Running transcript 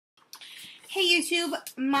Hey YouTube,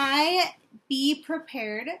 my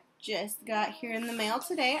Beprepared just got here in the mail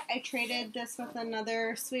today. I traded this with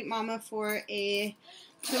another sweet mama for a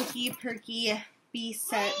Toki Perky bee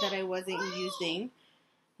set that I wasn't using.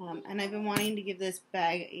 And I've been wanting to give this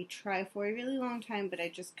bag a try for a really long time, but I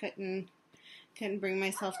just couldn't bring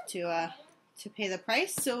myself to pay the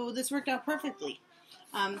price, so this worked out perfectly.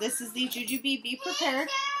 This is the JuJuBe Beprepared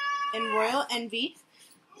in Royal Envy.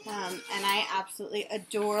 And I absolutely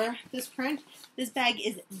adore this print. This bag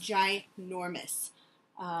is ginormous.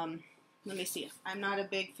 Let me see. I'm not a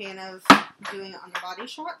big fan of doing it on the body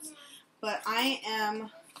shots, but I am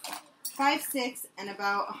 5'6" and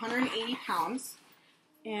about 180 pounds.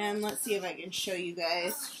 And let's see if I can show you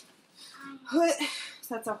guys.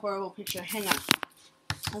 That's a horrible picture. Hang on.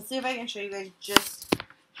 Let's see if I can show you guys just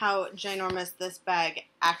how ginormous this bag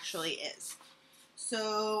actually is.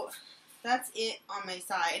 So that's it on my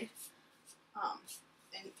side,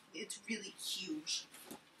 and it's really huge.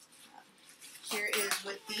 Here is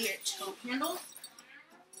with the tote handles.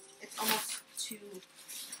 It's almost too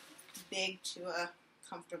big to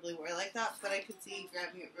comfortably wear like that, but I could see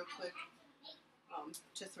grabbing it real quick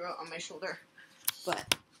to throw it on my shoulder.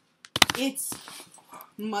 But it's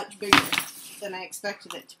much bigger than I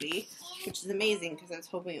expected it to be, which is amazing because I was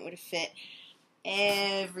hoping it would fit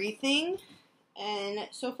everything. And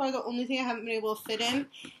so far, the only thing I haven't been able to fit in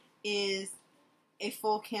is a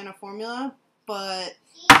full can of formula, but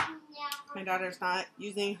my daughter's not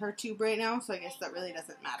using her tube right now, so I guess that really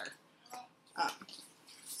doesn't matter.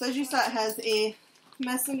 So as you saw, it has a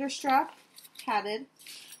messenger strap, padded,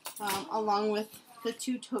 along with the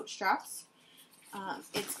two tote straps.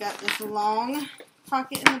 It's got this long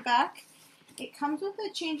pocket in the back. It comes with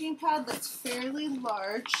a changing pad that's fairly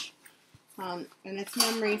large, and it's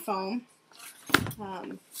memory foam.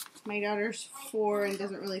 My daughter's 4 and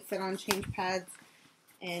doesn't really fit on change pads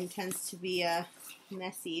and tends to be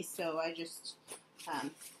messy, so I just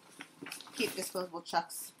keep disposable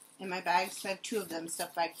chucks in my bag. So I have 2 of them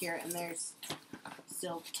stuffed back here, and there's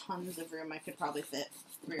still tons of room. I could probably fit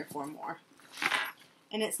 3 or 4 more.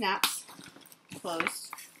 And it snaps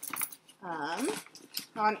closed.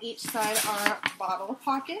 On each side are bottle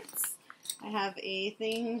pockets. I have a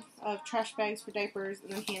thing of trash bags for diapers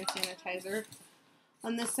and then hand sanitizer.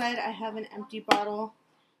 On this side, I have an empty bottle.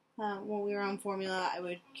 When we were on formula, I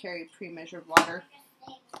would carry pre-measured water.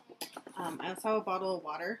 I also have a bottle of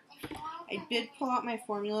water. I did pull out my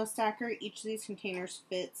formula stacker. Each of these containers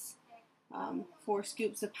fits 4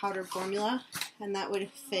 scoops of powdered formula, and that would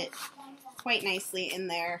fit quite nicely in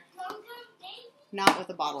there. Not with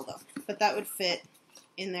a bottle, though, but that would fit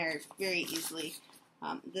in there very easily.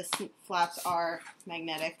 The flaps are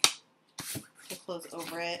magnetic to close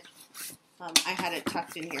over it. I had it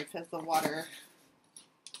tucked in here because the water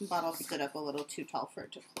bottle stood up a little too tall for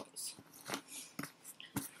it to close.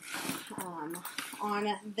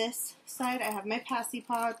 On this side, I have my Passy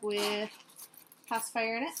Pod with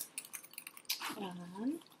pacifier in it.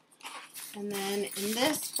 And then in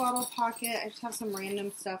this bottle pocket, I just have some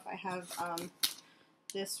random stuff. I have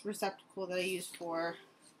this receptacle that I use for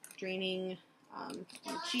draining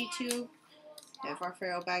the G tube if our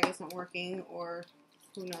Faro bag isn't working, or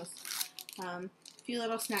who knows. A few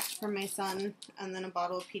little snacks for my son, and then a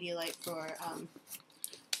bottle of Pedialyte for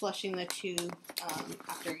flushing the tube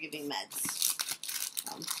after giving meds.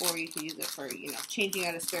 Or you can use it for, changing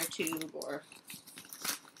out a spare tube, or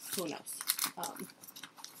who knows.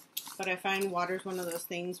 But I find water is one of those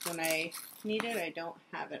things when I need it, I don't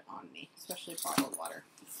have it on me, especially bottled water.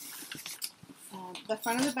 The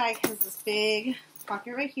front of the bag has this big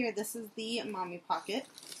pocket right here. This is the mommy pocket.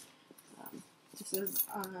 This is,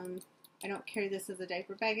 I don't carry this as a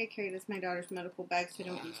diaper bag. I carry it as my daughter's medical bag, so I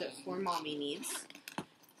don't use it for mommy needs.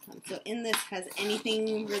 So in this has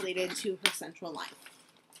anything related to her central line.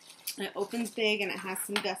 And it opens big, and it has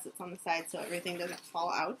some gussets on the side so everything doesn't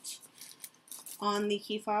fall out. On the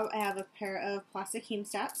key fob, I have a pair of plastic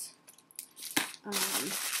hemostats.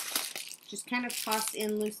 Just kind of tossed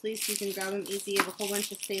in loosely so you can grab them easy. I have a whole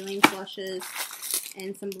bunch of saline flushes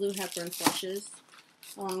and some blue heparin flushes,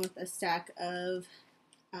 along with a stack of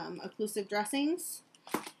occlusive dressings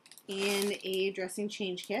and a dressing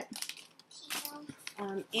change kit.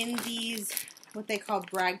 In these, what they call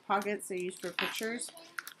brag pockets, they're used for pictures.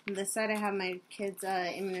 On this side, I have my kids'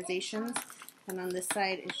 immunizations, and on this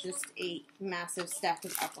side is just a massive stack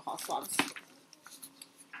of alcohol swabs.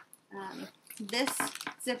 This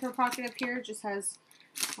zipper pocket up here just has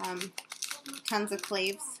tons of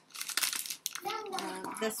claves.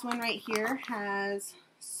 This one right here has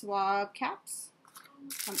swab caps.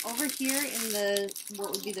 Over here in the,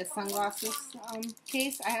 what would be the sunglasses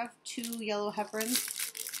case, I have 2 yellow heparins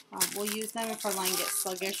We'll use them if our line gets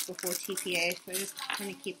sluggish before TPA, so I just kind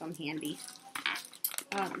of keep them handy.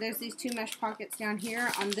 There's these two mesh pockets down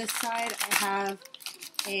here. On this side, I have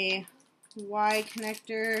a Y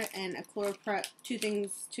connector and a ChloraPrep, two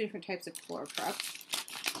different types of ChloraPrep.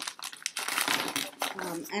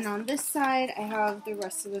 And on this side, I have the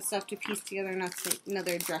rest of the stuff to piece together, and that's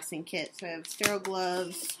another dressing kit. So I have sterile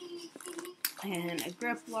gloves, and a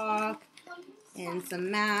grip lock, and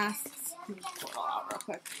some masks. Let me pull it all out real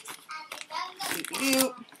quick.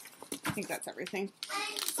 I think that's everything.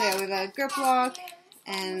 So yeah, we have a grip lock,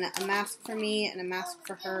 and a mask for me, and a mask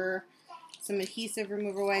for her, some adhesive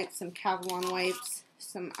remover wipes, some Kevlar wipes,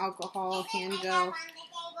 some alcohol hand gel,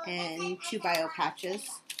 and 2 bio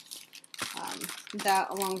patches. That,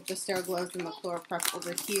 along with the sterile gloves and the ChloraPrep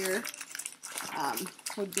over here,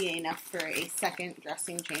 would be enough for a second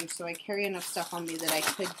dressing change. So I carry enough stuff on me that I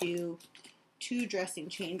could do 2 dressing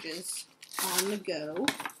changes on the go,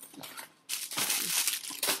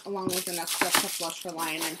 along with enough stuff to flush her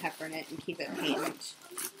line and heparin it and keep it patent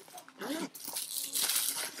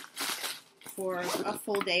for a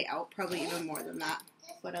full day out, probably even more than that,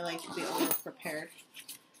 but I like to be a little prepared.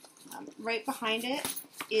 Right behind it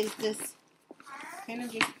is this kind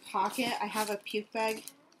of just pocket. I have a puke bag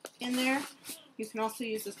in there. You can also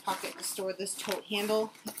use this pocket to store this tote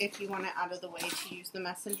handle if you want it out of the way to use the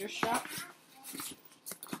messenger strap.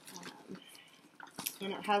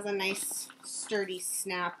 And it has a nice sturdy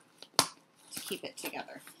snap to keep it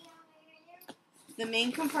together. The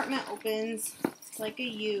main compartment opens like a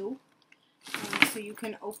U, so you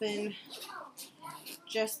can open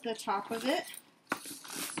just the top of it.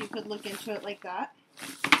 So you could look into it like that,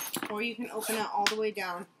 or you can open it all the way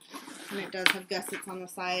down, and it does have gussets on the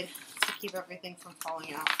side to keep everything from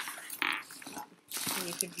falling out. And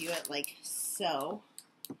you could view it like so.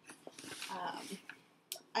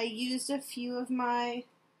 I used a few of my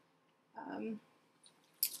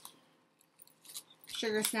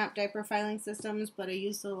Sugar Snap diaper filing systems, but I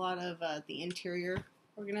used a lot of the interior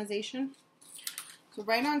organization. So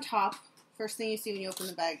right on top, first thing you see when you open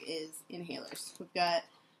the bag is inhalers. We've got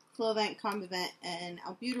Flovent, Combivent, and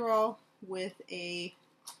albuterol with a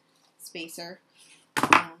spacer.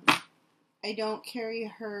 I don't carry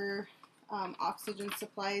her oxygen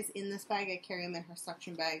supplies in this bag. I carry them in her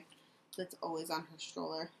suction bag that's always on her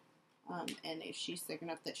stroller. And if she's sick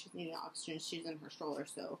enough that she's needing oxygen, she's in her stroller,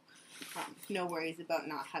 so no worries about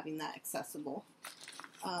not having that accessible.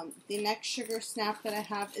 The next Sugar Snap that I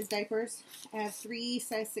have is diapers. I have 3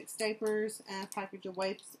 size 6 diapers, and a package of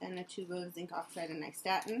wipes, and a tube of zinc oxide and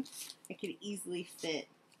nystatin. I could easily fit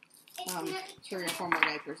 3 or 4 more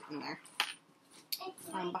diapers in there.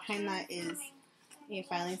 Behind that is a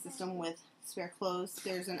filing system with spare clothes.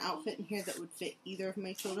 There's an outfit in here that would fit either of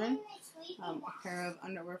my children. A pair of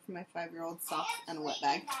underwear for my 5-year-old, socks, and a wet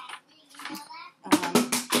bag.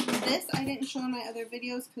 This I didn't show in my other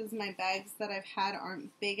videos because my bags that I've had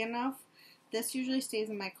aren't big enough. This usually stays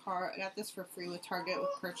in my car. I got this for free with Target with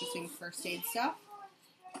purchasing first aid stuff.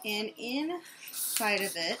 And inside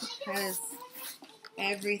of it has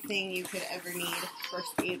everything you could ever need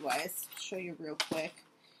first aid wise. I'll show you real quick.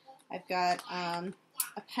 I've got a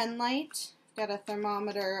pen light, I've got a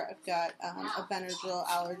thermometer, I've got a Benadryl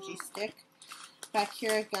allergy stick. Back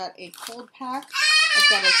here I've got a cold pack. I've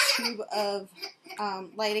got a tube of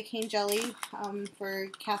lidocaine jelly for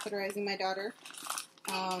catheterizing my daughter.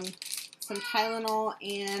 Some Tylenol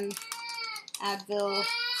and Advil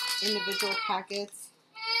individual packets.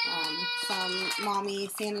 Some mommy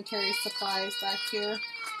sanitary supplies back here.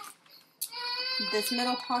 This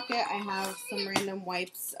middle pocket I have some random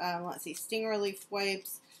wipes. Let's see, sting relief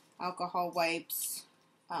wipes, alcohol wipes,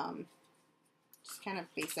 just kind of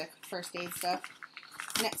basic first aid stuff.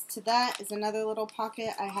 Next to that is another little pocket.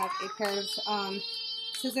 I have a pair of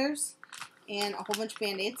scissors and a whole bunch of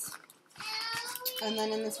Band-Aids. And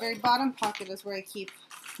then in this very bottom pocket is where I keep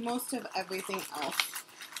most of everything else.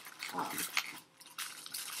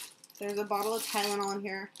 There's a bottle of Tylenol in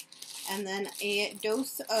here, and then a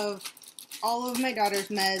dose of all of my daughter's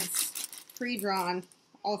meds, pre-drawn,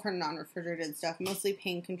 all of her non-refrigerated stuff, mostly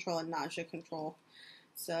pain control and nausea control.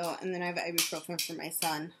 So, and then I have ibuprofen for my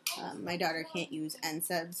son. My daughter can't use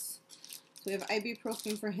NSAIDs. So we have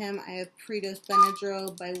ibuprofen for him. I have pre-dose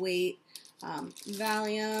Benadryl by weight,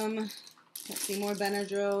 Valium, let's see, more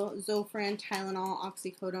Benadryl, Zofran, Tylenol,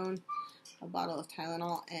 oxycodone, a bottle of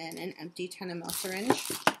Tylenol, and an empty 10 ml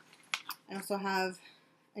syringe. I also have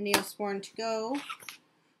a Neosporin to go,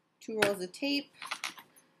 2 rolls of tape,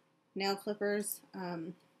 nail clippers.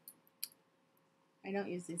 I don't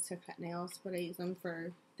use these to cut nails, but I use them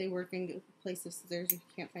for, they work in place of scissors if you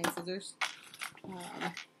can't find scissors.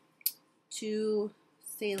 2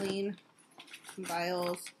 saline, some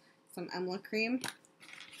vials, some Emla cream,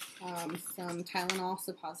 some Tylenol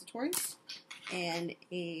suppositories, and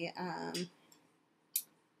a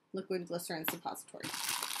liquid glycerin suppository.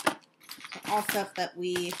 So all stuff that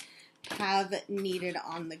we have needed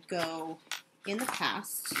on the go in the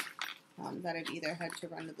past, that I've either had to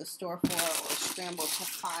run to the store for or scramble to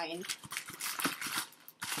find.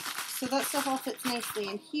 So that stuff all fits nicely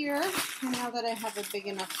in here. And now that I have a big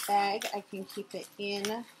enough bag, I can keep it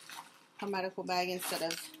in a medical bag instead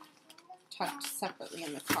of tucked separately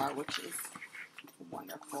in the car, which is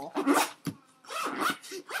wonderful. So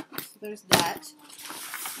there's that. Let's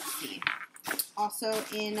see. Also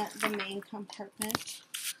in the main compartment,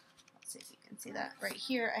 let's see if you can see that. Right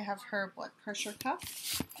here, I have her blood pressure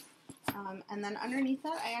cuff. And then underneath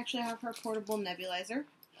that, I actually have her portable nebulizer.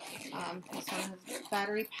 This one has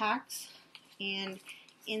battery packs, and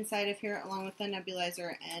inside of here, along with the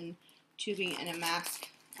nebulizer and tubing and a mask,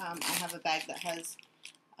 I have a bag that has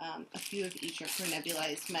a few of each of her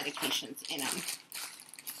nebulized medications in them.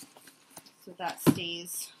 So that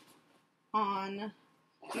stays on.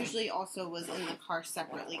 Usually also was in the car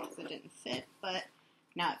separately because it didn't fit, but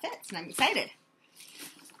now it fits, and I'm excited.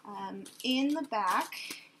 In the back,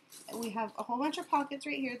 we have a whole bunch of pockets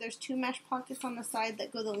right here. There's 2 mesh pockets on the side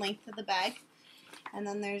that go the length of the bag. And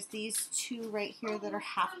then there's these 2 right here that are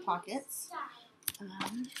half pockets.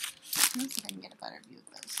 Let me see if I can get a better view of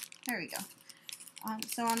those. There we go.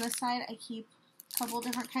 So on this side, I keep a couple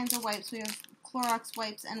different kinds of wipes. We have Clorox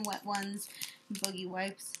wipes and wet ones, boogie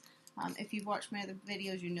wipes. If you've watched my other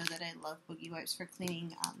videos, you know that I love boogie wipes for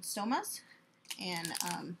cleaning stomas. And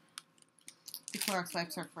the Clorox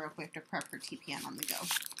wipes are for if we have to prep for TPN on the go.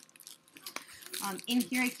 In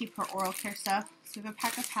here, I keep her oral care stuff. So we have a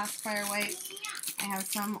pack of pacifier wipes. I have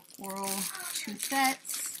some oral tooth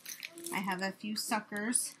sets. I have a few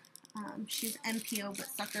suckers. She's NPO, but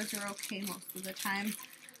suckers are okay most of the time.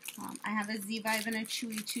 I have a Z-Vibe and a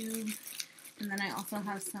Chewy tube. And then I also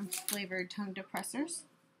have some flavored tongue depressors.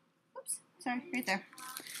 Oops, sorry, right there.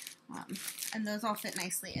 And those all fit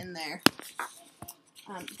nicely in there.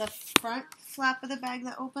 The front flap of the bag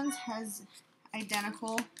that opens has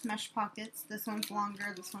identical mesh pockets. This one's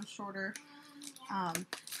longer, this one's shorter. And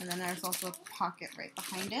then there's also a pocket right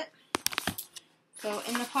behind it. So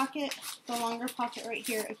in the pocket, the longer pocket right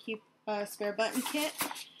here, I keep a spare button kit.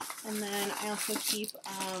 And then I also keep,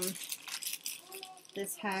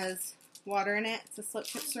 this has water in it. It's a slip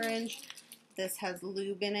tip syringe. This has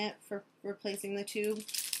lube in it for replacing the tube.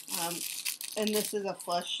 And this is a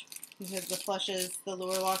flush, because the flushes, the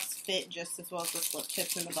lower locks fit just as well as the slip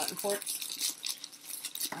tips and the button ports.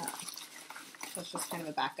 So it's just kind of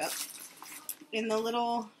a backup. In the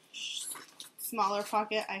little smaller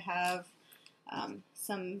pocket, I have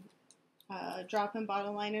some drop-in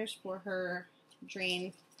bottle liners for her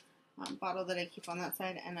drain bottle that I keep on that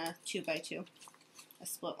side, and a 2x2, a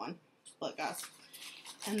split one, split gauze.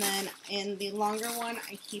 And then in the longer one,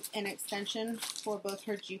 I keep an extension for both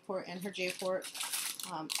her G-port and her J-port,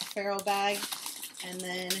 a ferrule bag, and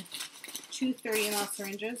then 2 30 ml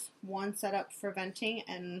syringes, one set up for venting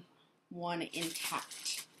and one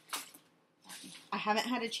intact. I haven't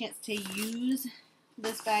had a chance to use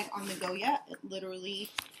this bag on the go yet. It literally,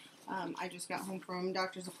 I just got home from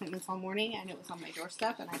doctor's appointments all morning, and it was on my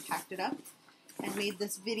doorstep, and I packed it up and made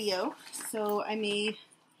this video. So I may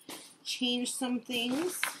change some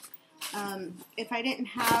things. If I didn't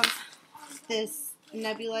have this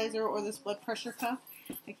nebulizer or this blood pressure cuff,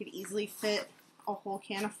 I could easily fit a whole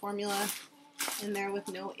can of formula in there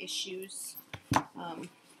with no issues.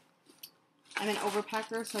 I'm an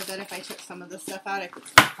overpacker, so I bet if I took some of this stuff out, I could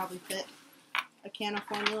probably fit a can of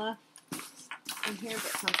formula in here,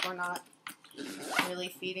 but since we're not really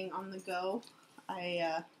feeding on the go,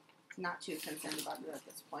 I'm not too concerned about it at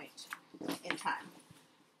this point in time.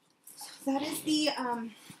 So that is the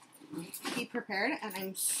Beprepared, and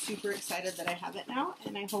I'm super excited that I have it now,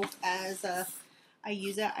 and I hope as I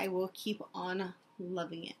use it, I will keep on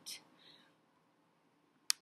loving it.